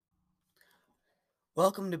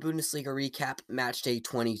Welcome to Bundesliga Recap Match Day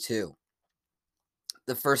 22.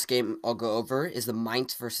 The first game I'll go over is the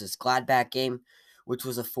Mainz versus Gladbach game, which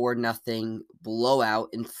was a 4-0 blowout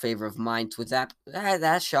in favor of Mainz.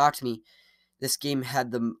 That shocked me. This game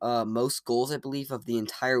had the most goals, I believe, of the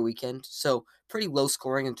entire weekend. So pretty low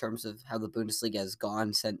scoring in terms of how the Bundesliga has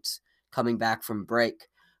gone since coming back from break.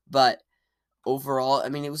 But overall, I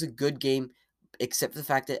mean, it was a good game, except for the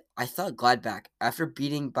fact that I thought Gladbach, after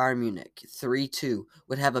beating Bayern Munich 3-2,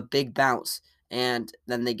 would have a big bounce, and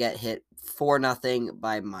then they get hit 4-0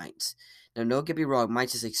 by Mainz. Now, don't get me wrong,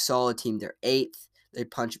 Mainz is a solid team. They're 8th. They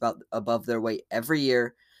punch about above their weight every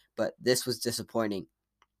year, but this was disappointing.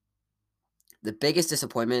 The biggest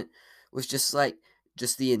disappointment was just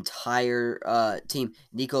the entire team.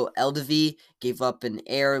 Nico Eldivie gave up an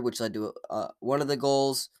error, which led to one of the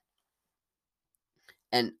goals.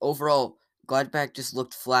 And overall, Gladbach just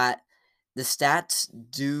looked flat. The stats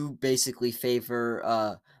do basically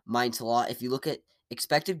favor Mainz a lot. If you look at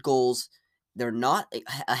expected goals, they're not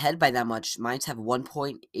ahead by that much. Mainz have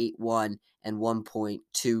 1.81 and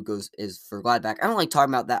 1.2 is for Gladbach. I don't like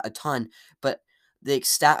talking about that a ton, but the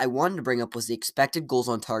stat I wanted to bring up was the expected goals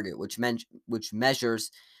on target, which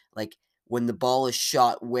measures like when the ball is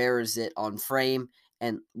shot, where is it on frame,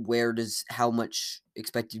 and how much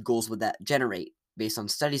expected goals would that generate based on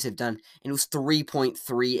studies they've done, and it was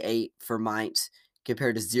 3.38 for Mainz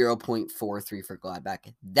compared to 0.43 for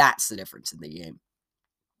Gladbach. That's the difference in the game.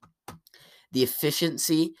 The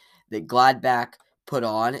efficiency that Gladbach put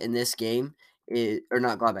on in this game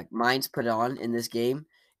not Gladbach, Mainz put on in this game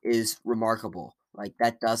is remarkable. Like,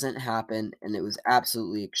 that doesn't happen, and it was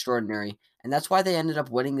absolutely extraordinary. And that's why they ended up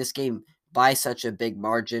winning this game by such a big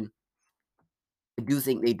margin. I do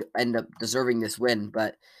think they end up deserving this win,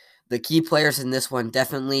 but the key players in this one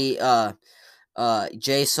definitely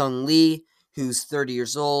Jae-Sung Lee, who's 30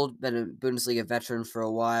 years old, been a Bundesliga veteran for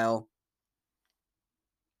a while.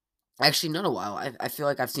 Actually, not a while. I feel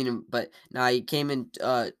like I've seen him, but now he came in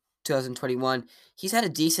 2021. He's had a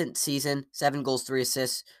decent season, 7 goals, 3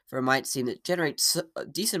 assists for a Mainz team that generates a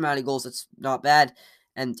decent amount of goals. That's not bad.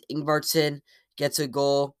 And Ingvartsen gets a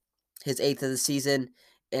goal, his 8th of the season.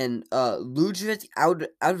 And Ludwig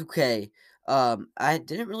Auduke, I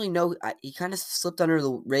didn't really know. He kind of slipped under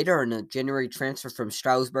the radar in a January transfer from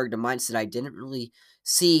Strasbourg to Mainz that I didn't really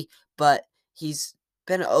see, but he's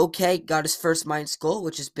been okay. Got his first Mainz goal,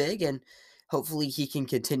 which is big, and hopefully he can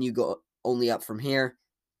continue go only up from here.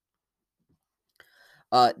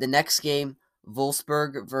 The next game,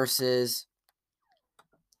 Wolfsburg versus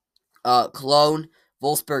Cologne.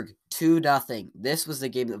 Wolfsburg 2-0. This was the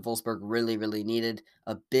game that Wolfsburg really, really needed.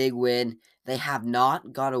 A big win. They have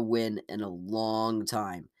not got a win in a long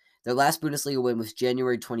time. Their last Bundesliga win was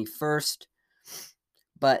January 21st,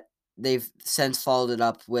 but they've since followed it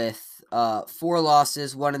up with 4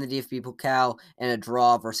 losses, 1 in the DFB Pokal, and a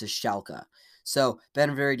draw versus Schalke. So,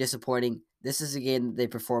 been very disappointing. This is a game that they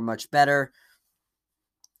perform much better.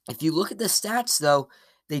 If you look at the stats, though,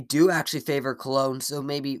 they do actually favor Cologne, so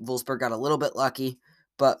maybe Wolfsburg got a little bit lucky.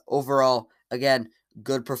 But overall, again,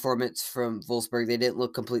 good performance from Wolfsburg. They didn't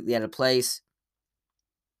look completely out of place.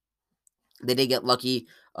 They did get lucky.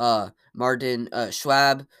 Martin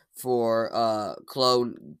Schwab for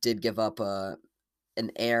Cologne did give up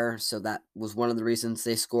an error, so that was one of the reasons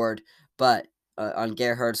they scored. But on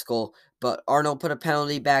Gerhard's goal, but Arnold put a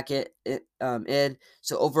penalty back in.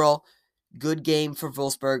 So overall, good game for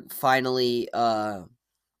Wolfsburg. Finally a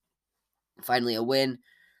win.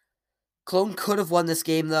 Cologne could have won this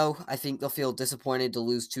game, though. I think they'll feel disappointed to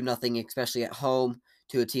lose 2-0, especially at home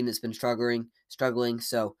to a team that's been struggling.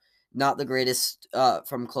 So not the greatest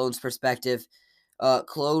from Cologne's perspective.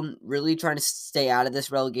 Cologne really trying to stay out of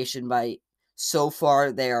this relegation by so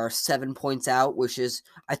far they are 7 points out, which is,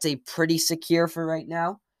 I'd say, pretty secure for right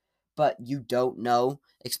now. But you don't know,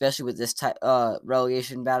 especially with this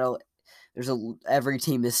relegation battle. Every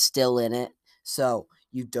team is still in it, so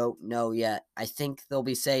you don't know yet. I think they'll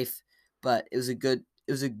be safe, but it's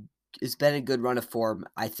been a good run of form.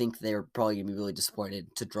 I think they're probably gonna be really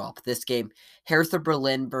disappointed to drop this game. Hertha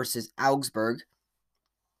Berlin versus Augsburg.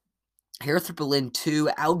 Hertha Berlin 2,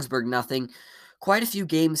 Augsburg nothing. Quite a few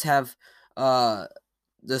games have the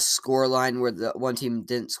score line where the one team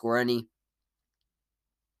didn't score any.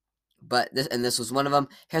 But this was one of them.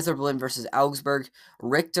 Hertha Berlin versus Augsburg.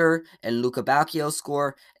 Richter and Luca Bacchio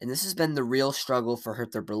score, and this has been the real struggle for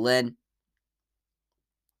Hertha Berlin.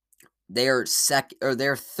 They're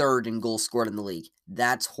third in goals scored in the league.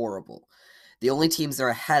 That's horrible. The only teams they're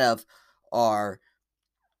ahead of are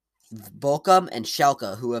Bochum and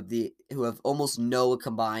Schalke, who have almost no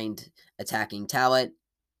combined attacking talent.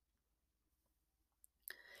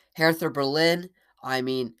 Hertha Berlin I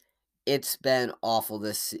mean, it's been awful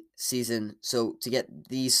this season. So to get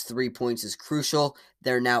these 3 points is crucial.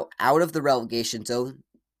 They're now out of the relegation zone.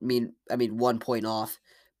 I mean, 1 point off,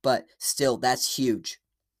 but still, that's huge.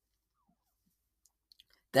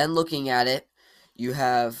 Then looking at it, you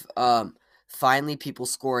have finally people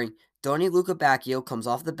scoring. Donny Luca Bacchio comes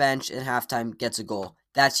off the bench at halftime, gets a goal.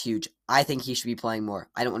 That's huge. I think he should be playing more.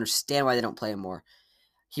 I don't understand why they don't play him more.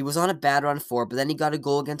 He was on a bad run for, but then he got a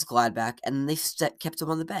goal against Gladbach, and then they kept him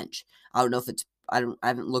on the bench. I don't know if it's I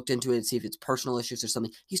haven't looked into it to see if it's personal issues or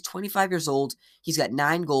something. He's 25 years old. He's got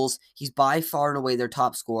 9 goals. He's by far and away their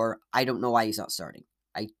top scorer. I don't know why he's not starting.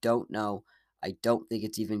 I don't know. I don't think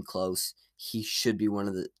it's even close. He should be one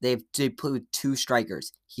of the. They play with 2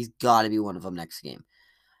 strikers. He's got to be one of them next game,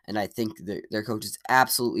 and I think their coach is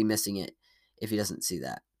absolutely missing it if he doesn't see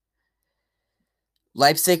that.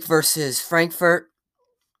 Leipzig versus Frankfurt.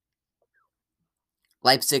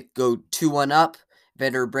 Leipzig go 2-1 up.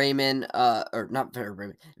 Werder Bremen, or not Werder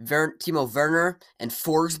Bremen, Timo Werner and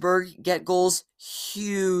Forsberg get goals.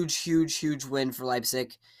 Huge win for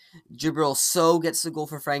Leipzig. Gibril So gets the goal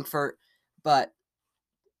for Frankfurt, but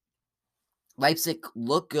Leipzig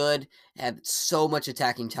look good, have so much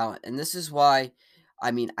attacking talent, and this is why,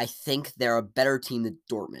 I think they're a better team than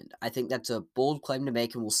Dortmund. I think that's a bold claim to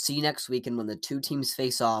make, and we'll see next week. And when the two teams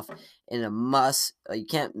face off in a you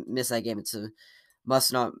can't miss that game. It's a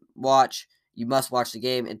must not watch. You must watch the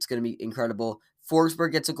game. It's going to be incredible.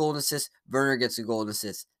 Forsberg gets a goal and assist. Werner gets a goal and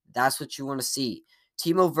assist. That's what you want to see.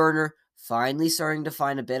 Timo Werner finally starting to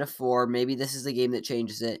find a bit of form. Maybe this is the game that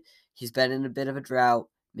changes it. He's been in a bit of a drought.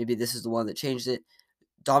 Maybe this is the one that changed it.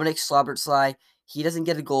 Dominic Slobbertsly, he doesn't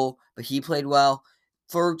get a goal, but he played well.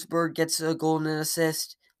 Forsberg gets a goal and an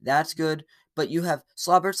assist. That's good. But you have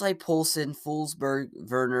Slobbertsly, Poulsen, Forsberg,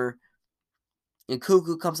 Werner, and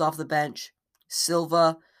Kuku comes off the bench.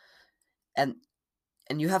 Silva, and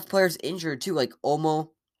you have players injured too, like Olmo.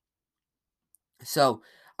 So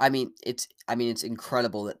it's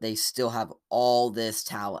incredible that they still have all this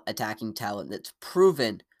talent, attacking talent that's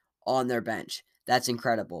proven on their bench. That's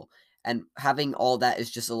incredible. And having all that is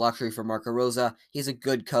just a luxury for Marco Rosa. He's a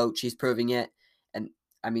good coach. He's proving it. And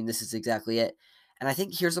this is exactly it. And I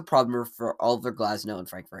think here's a problem for Oliver Glasnow in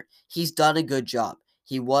Frankfurt. He's done a good job.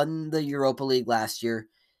 He won the Europa League last year,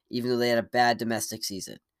 even though they had a bad domestic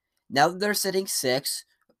season. Now that they're sitting 6,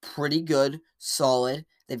 pretty good, solid.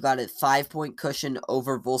 They've got a 5-point cushion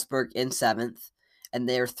over Wolfsburg in 7th, and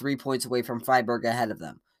they are 3 points away from Freiburg ahead of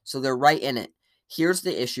them. So they're right in it. Here's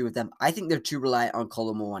the issue with them. I think they're too reliant on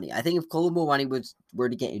Kolo Muani. I think if Kolo Muani were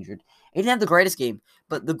to get injured, he didn't have the greatest game,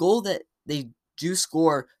 but the goal that they do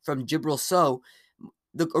score from Gibril So,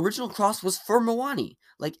 the original cross was for Muani.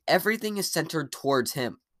 Like, everything is centered towards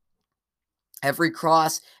him. Every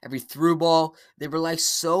cross, every through ball, they rely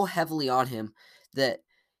so heavily on him that,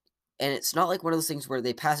 and it's not like one of those things where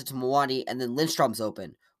they pass it to Muani and then Lindstrom's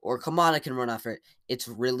open or Kamada can run after it. It's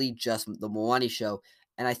really just the Muani show.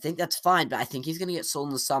 And I think that's fine, but I think he's going to get sold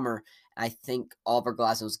in the summer. I think Oliver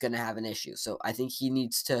Glasnow is going to have an issue. So I think he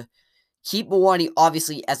needs to keep Muani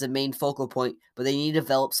obviously as a main focal point, but they need to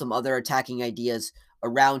develop some other attacking ideas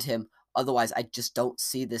around him. Otherwise, I just don't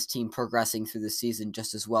see this team progressing through the season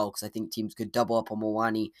just as well, because I think teams could double up on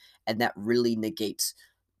Muani, and that really negates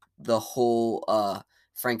the whole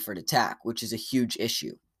Frankfurt attack, which is a huge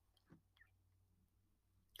issue.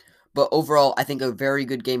 But overall, I think a very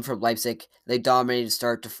good game from Leipzig. They dominated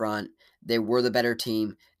start to front. They were the better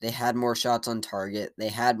team. They had more shots on target. They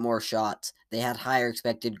had more shots. They had higher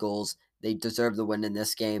expected goals. They deserve the win in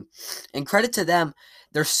this game. And credit to them,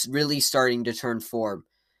 they're really starting to turn form.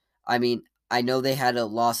 I know they had a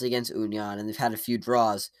loss against Union and they've had a few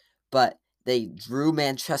draws, but they drew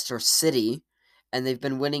Manchester City and they've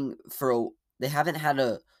been winning they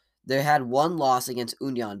had one loss against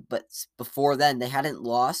Union, but before then they hadn't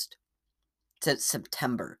lost since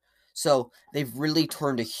September. So they've really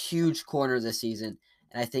turned a huge corner this season.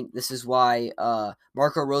 And I think this is why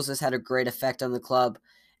Marco Rosa's had a great effect on the club.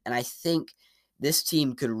 And I think this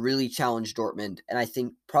team could really challenge Dortmund and I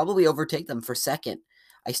think probably overtake them for second.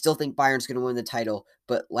 I still think Bayern's going to win the title,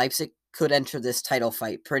 but Leipzig could enter this title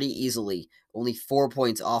fight pretty easily. Only 4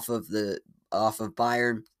 points off of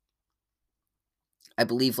Bayern. I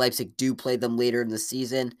believe Leipzig do play them later in the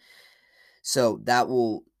season. So that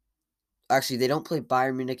will actually, they don't play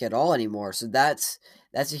Bayern Munich at all anymore. So that's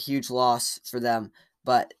a huge loss for them.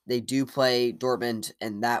 But they do play Dortmund,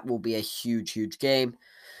 and that will be a huge game.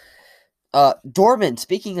 Dortmund,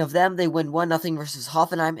 speaking of them, they win 1-0 versus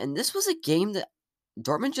Hoffenheim, and this was a game that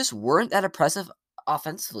Dortmund just weren't that impressive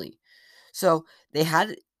offensively. So they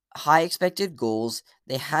had high expected goals.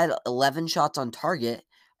 They had 11 shots on target,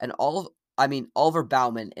 and I mean, Oliver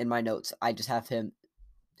Baumann in my notes, I just have him.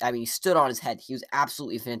 I mean, he stood on his head. He was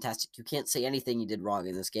absolutely fantastic. You can't say anything he did wrong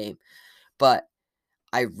in this game. But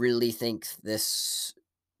I really think this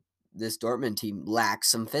Dortmund team lacks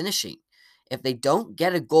some finishing. If they don't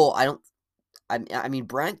get a goal, I don't. I mean,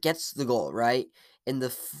 Brandt gets the goal right in the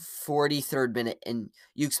 43rd minute, and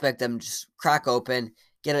you expect them to just crack open,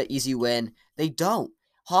 get an easy win. They don't.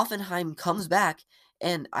 Hoffenheim comes back,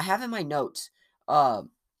 and I have in my notes.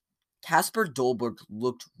 Kasper Dolberg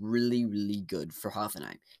looked really, really good for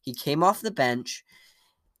Hoffenheim. He came off the bench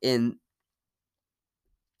in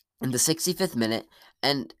the 65th minute,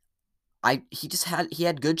 and he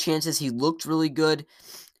had good chances. He looked really good.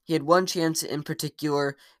 He had one chance in particular.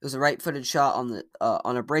 It was a right-footed shot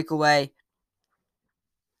on a breakaway,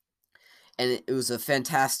 and it was a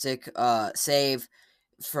fantastic save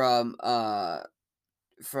from Kobel.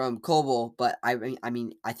 But I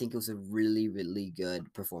mean, I think it was a really, really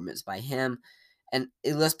good performance by him. And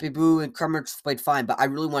Elias Bibu and Kremer played fine, but I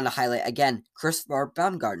really want to highlight again Christopher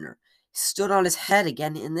Baumgartner stood on his head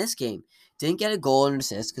again in this game. Didn't get a goal and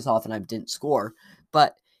assist because Hoffenheim didn't score,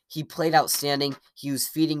 but he played outstanding. He was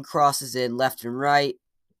feeding crosses in left and right.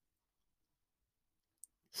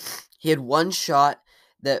 He had one shot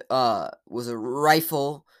that was a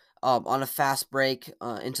rifle on a fast break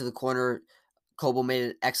into the corner. Kobel made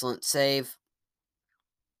an excellent save.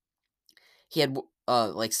 He had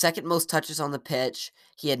like second most touches on the pitch.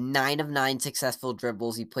 He had 9 of 9 successful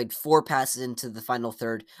dribbles. He played 4 passes into the final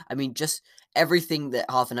third. I mean, just everything that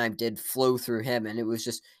Hoffenheim did flow through him, and it was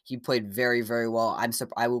just he played very, very well.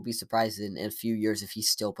 I will be surprised in a few years if he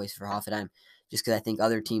still plays for Hoffenheim, just because I think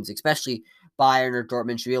other teams, especially Bayern or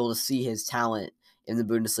Dortmund, should be able to see his talent in the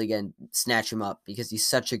Bundesliga and snatch him up because he's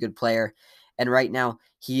such a good player. And right now,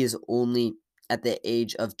 he is only at the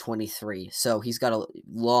age of 23. So he's got a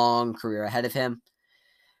long career ahead of him.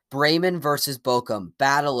 Bremen versus Bochum,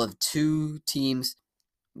 battle of two teams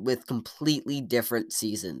with completely different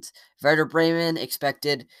seasons. Werder Bremen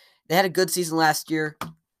they had a good season last year,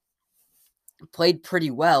 played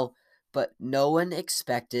pretty well, but no one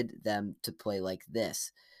expected them to play like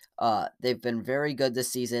this. They've been very good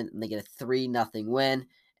this season, and they get a 3-0 win.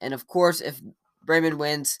 And of course, if Bremen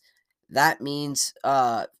wins, that means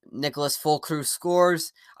Nicholas Fulkrug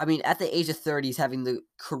scores. I mean, at the age of 30, he's having the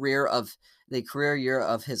career year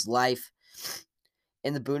of his life.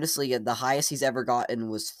 In the Bundesliga, the highest he's ever gotten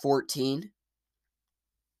was 14.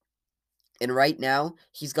 And right now,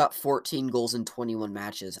 he's got 14 goals in 21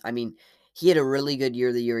 matches. I mean, he had a really good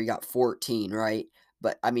year the year he got 14, right?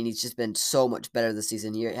 But I mean, he's just been so much better this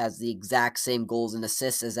season. He has the exact same goals and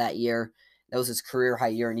assists as that year. That was his career high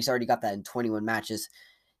year, and he's already got that in 21 matches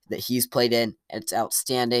that he's played in. And it's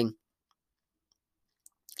outstanding.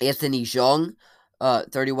 Anthony Jong,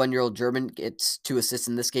 31-year-old German, gets 2 assists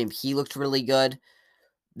in this game. He looked really good.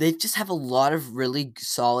 They just have a lot of really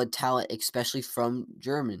solid talent, especially from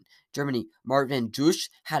Germany. Marvin Dusch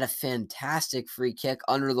had a fantastic free kick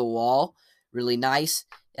under the wall. Really nice.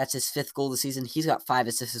 That's his 5th goal of the season. He's got 5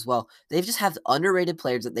 assists as well. They've just have underrated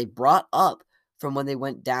players that they brought up from when they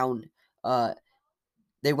went down.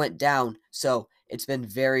 So it's been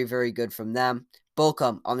very, very good from them.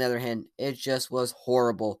 Bochum, on the other hand, it just was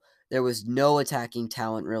horrible. There was no attacking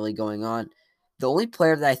talent really going on. The only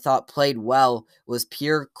player that I thought played well was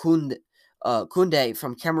Pierre Kunde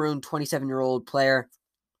from Cameroon, 27-year-old player.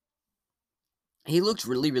 He looked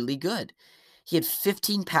really, really good. He had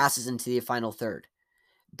 15 passes into the final third.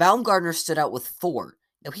 Baumgartner stood out with 4.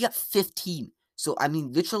 Now, he got 15. So, I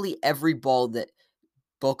mean, literally every ball that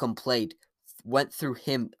Bochum played went through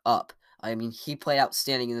him up. I mean, he played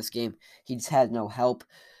outstanding in this game. He just had no help.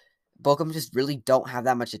 Bochum just really don't have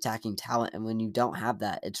that much attacking talent, and when you don't have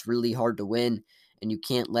that, it's really hard to win, and you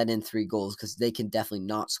can't let in 3 goals because they can definitely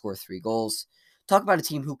not score 3 goals. Talk about a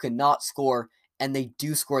team who cannot score, and they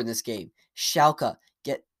do score in this game. Schalke,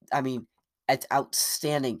 it's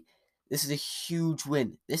outstanding. This is a huge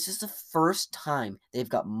win. This is the first time they've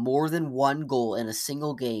got more than 1 goal in a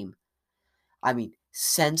single game. I mean,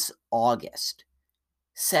 since August.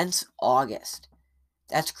 Since August.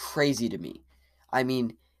 That's crazy to me. I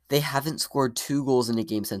mean, they haven't scored 2 goals in a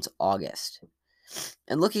game since August.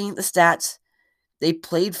 And looking at the stats, they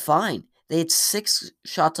played fine. They had 6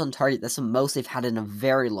 shots on target. That's the most they've had in a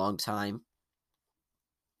very long time.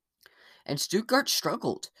 And Stuttgart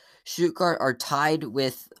struggled. Stuttgart are tied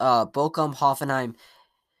with Bochum, Hoffenheim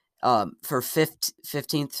for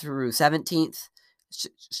 15th through 17th.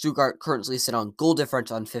 Stuttgart currently sit on goal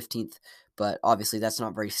difference on 15th, but obviously that's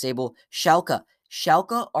not very stable. Schalke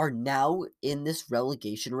are now in this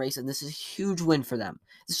relegation race, and this is a huge win for them.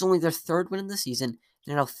 This is only their 3rd win in the season.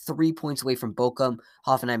 They're now 3 points away from Bochum,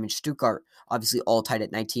 Hoffenheim, and Stuttgart, obviously all tied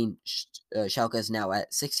at 19. Schalke is now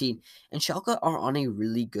at 16, and Schalke are on a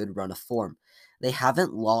really good run of form. They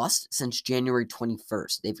haven't lost since January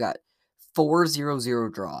 21st. They've got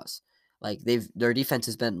 4-0-0 draws. Like their defense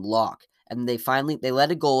has been locked, and they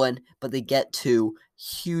let a goal in, but they get two.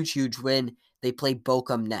 Huge win. They play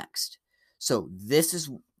Bochum next. So this is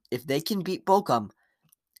if they can beat Bochum,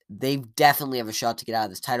 they definitely have a shot to get out of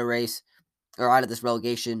this title race or out of this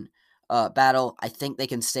relegation battle. I think they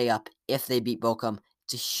can stay up if they beat Bochum.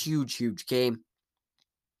 It's a huge game.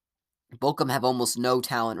 Bochum have almost no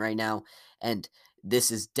talent right now, and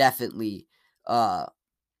this is definitely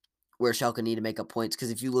where Schalke need to make up points, because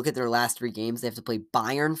if you look at their last 3 games, they have to play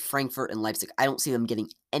Bayern, Frankfurt, and Leipzig. I don't see them getting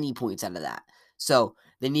any points out of that. So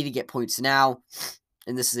they need to get points now,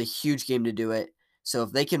 and this is a huge game to do it. So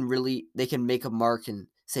if they can make a mark and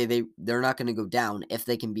say they're not going to go down if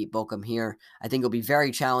they can beat Bochum here. I think it'll be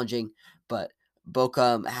very challenging, but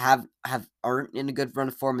Bochum aren't in a good run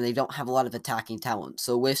of form, and they don't have a lot of attacking talent.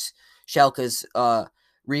 So with Schalke's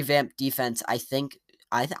revamped defense, I think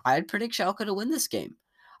I'd predict Schalke to win this game.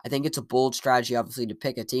 I think it's a bold strategy, obviously, to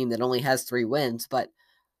pick a team that only has 3 wins, but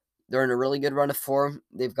they're in a really good run of form.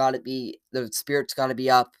 The spirit's got to be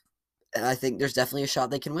up, and I think there's definitely a shot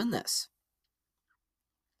they can win this.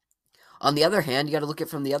 On the other hand, you got to look at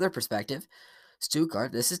it from the other perspective.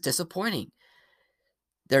 Stuttgart, this is disappointing.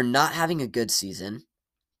 They're not having a good season.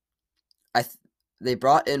 They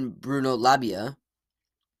brought in Bruno Labia,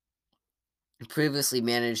 previously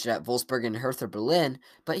managed at Wolfsburg and Hertha Berlin,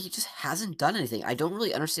 but he just hasn't done anything. I don't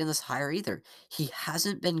really understand this hire either. He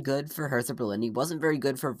hasn't been good for Hertha Berlin. He wasn't very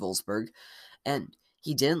good for Wolfsburg, and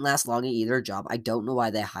he didn't last long at either job. I don't know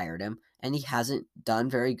why they hired him, and he hasn't done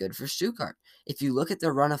very good for Stuttgart. If you look at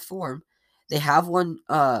their run of form, they have won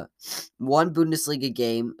one Bundesliga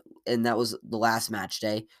game, and that was the last match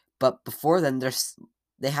day. But before then,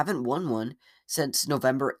 they haven't won one since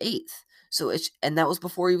November 8th. And that was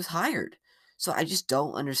before he was hired. So I just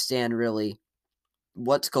don't understand really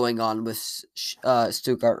what's going on with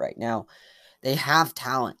Stuttgart right now. They have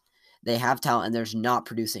talent. And they're not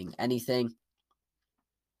producing anything.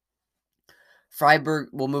 Freiburg,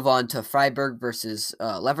 we'll move on to Freiburg versus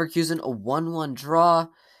Leverkusen, a 1-1 draw,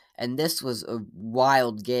 and this was a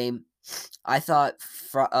wild game. I thought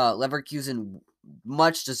Leverkusen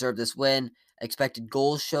much deserved this win. Expected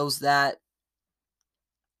goals shows that.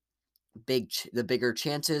 The bigger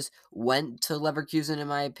chances went to Leverkusen, in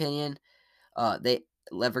my opinion.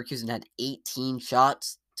 Leverkusen had 18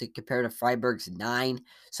 shots to compare to Freiburg's 9.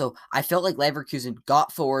 So I felt like Leverkusen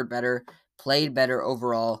got forward better, played better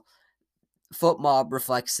overall. FootMob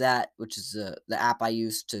reflects that, which is the app I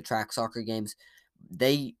use to track soccer games.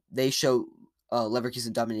 They show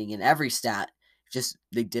Leverkusen dominating in every stat. Just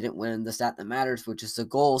they didn't win the stat that matters, which is the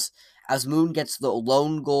goals. Asmoon gets the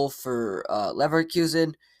lone goal for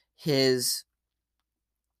Leverkusen, his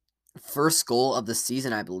first goal of the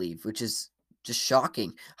season, I believe, which is just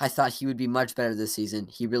shocking. I thought he would be much better this season.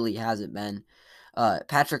 He really hasn't been.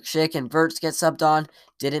 Patrick Schick and Wirtz get subbed on.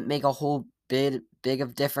 Didn't make a whole big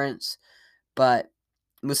of difference, but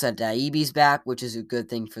Musa Daibi's back, which is a good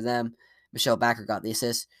thing for them. Michelle Bakker got the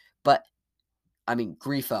assist. But, I mean,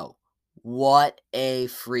 Grifo, what a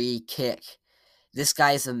free kick. This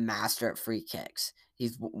guy is a master at free kicks.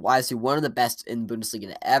 He's wisely one of the best in Bundesliga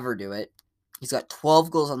to ever do it. He's got 12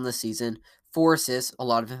 goals on the season, 4 assists. A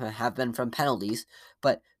lot of them have been from penalties,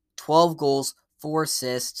 but 12 goals, 4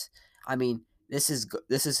 assists. I mean, this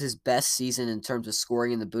is his best season in terms of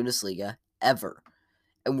scoring in the Bundesliga ever.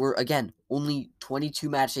 And we're, again, only 22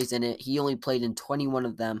 match days in it. He only played in 21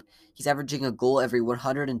 of them. He's averaging a goal every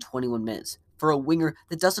 121 minutes. For a winger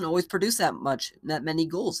that doesn't always produce that many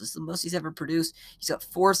goals. This is the most he's ever produced. He's got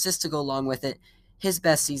 4 assists to go along with it. His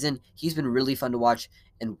best season. He's been really fun to watch.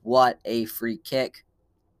 And what a free kick.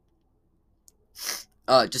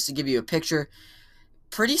 Just to give you a picture,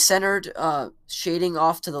 pretty centered, shading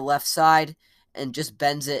off to the left side, and just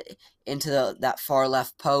bends it into that far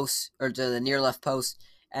left post, or to the near left post.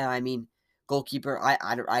 And I mean, goalkeeper,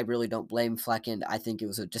 I really don't blame Flecken. I think it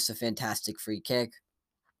was just a fantastic free kick.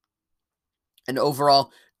 And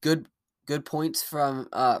overall, good points from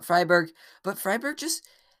Freiburg. But Freiburg just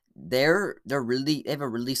they have a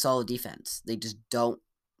really solid defense. They don't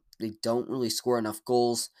really score enough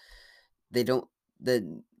goals.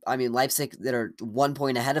 Leipzig, that are 1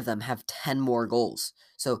 point ahead of them, have 10 more goals.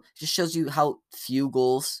 So it just shows you how few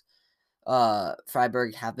goals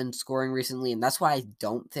Freiburg have been scoring recently, and that's why I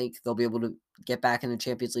don't think they'll be able to get back into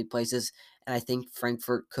Champions League places. And I think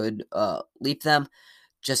Frankfurt could leap them,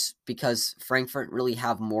 just because Frankfurt really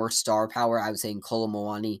have more star power, I would say, in Kolo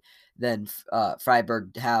Muani than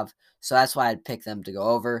Freiburg have. So that's why I'd pick them to go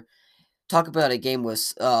over. Talk about a game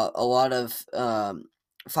with a lot of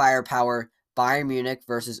firepower. Bayern Munich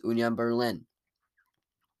versus Union Berlin.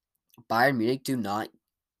 Bayern Munich do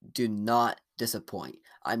not disappoint.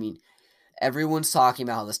 I mean, everyone's talking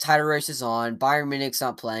about how this title race is on. Bayern Munich's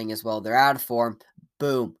not playing as well. They're out of form.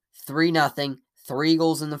 Boom. 3-0. 3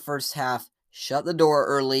 goals in the first half. Shut the door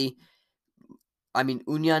early. I mean,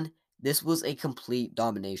 Union, this was a complete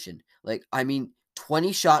domination.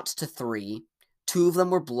 20 shots to 3. 2 of them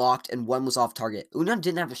were blocked and 1 was off target. Union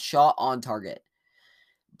didn't have a shot on target.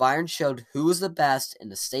 Bayern showed who was the best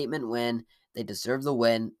in a statement win. They deserved the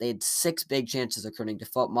win. They had 6 big chances according to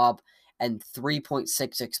FootMob and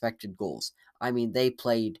 3.6 expected goals. I mean, they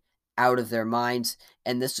played out of their minds,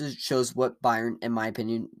 and this shows what Bayern, in my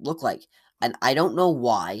opinion, look like. And I don't know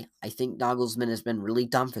why. I think Nagelsmann has been really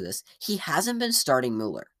dumb for this. He hasn't been starting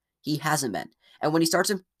Mueller. He hasn't been. And when he starts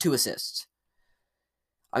him, 2 assists.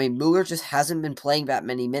 I mean, Mueller just hasn't been playing that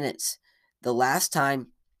many minutes. The last time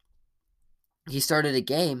he started a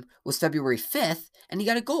game was February 5th, and he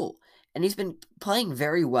got a goal. And he's been playing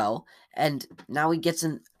very well, and now he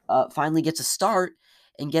finally gets a start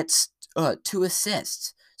and gets 2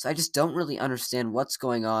 assists. So I just don't really understand what's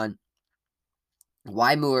going on,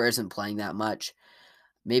 why Mueller isn't playing that much.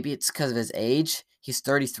 Maybe it's because of his age. He's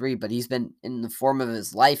 33, but he's been in the form of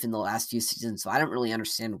his life in the last few seasons, so I don't really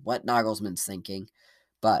understand what Nagelsmann's thinking.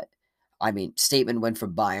 But, I mean, statement win for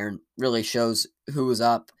Bayern really shows who was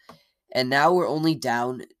up. And now we're only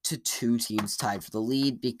down to 2 teams tied for the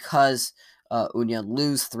lead because Union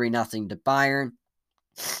lose 3-0 to Bayern.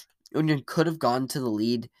 Union could have gone to the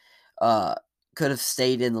lead, could have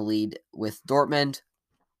stayed in the lead with Dortmund,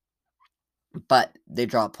 but they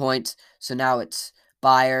dropped points. So now it's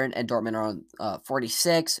Bayern and Dortmund are on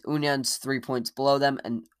 46. Union's 3 points below them,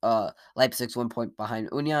 and Leipzig's 1 point behind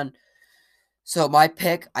Union. So my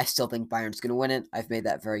pick, I still think Bayern's going to win it. I've made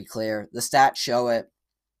that very clear. The stats show it.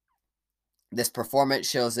 This performance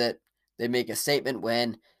shows it. They make a statement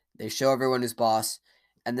win. They show everyone who's boss.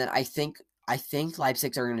 And then I think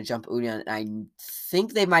Leipzig are going to jump Union, and I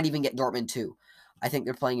think they might even get Dortmund too. I think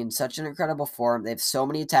they're playing in such an incredible form. They have so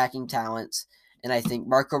many attacking talents, and I think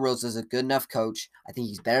Marco Rose is a good enough coach. I think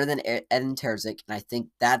he's better than Edin Terzic, and I think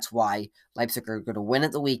that's why Leipzig are going to win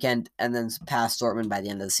at the weekend and then pass Dortmund by the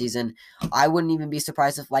end of the season. I wouldn't even be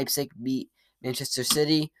surprised if Leipzig beat Manchester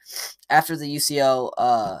City after the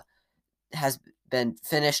UCL has been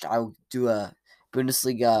finished. I'll do a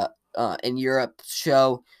Bundesliga in Europe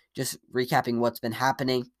show, just recapping what's been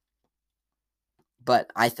happening. But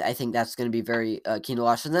I think that's going to be very keen to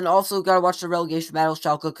watch. And then also got to watch the relegation battle.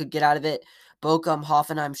 Schalke could get out of it. Bochum,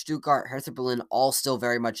 Hoffenheim, Stuttgart, Hertha Berlin, all still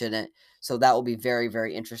very much in it. So that will be very,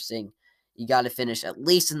 very interesting. You got to finish at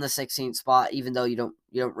least in the 16th spot, even though you don't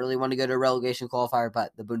really want to go to a relegation qualifier,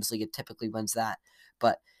 but the Bundesliga typically wins that.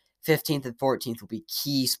 But 15th and 14th will be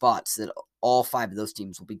key spots that all 5 of those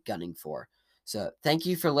teams will be gunning for. So thank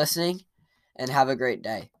you for listening, and have a great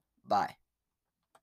day. Bye.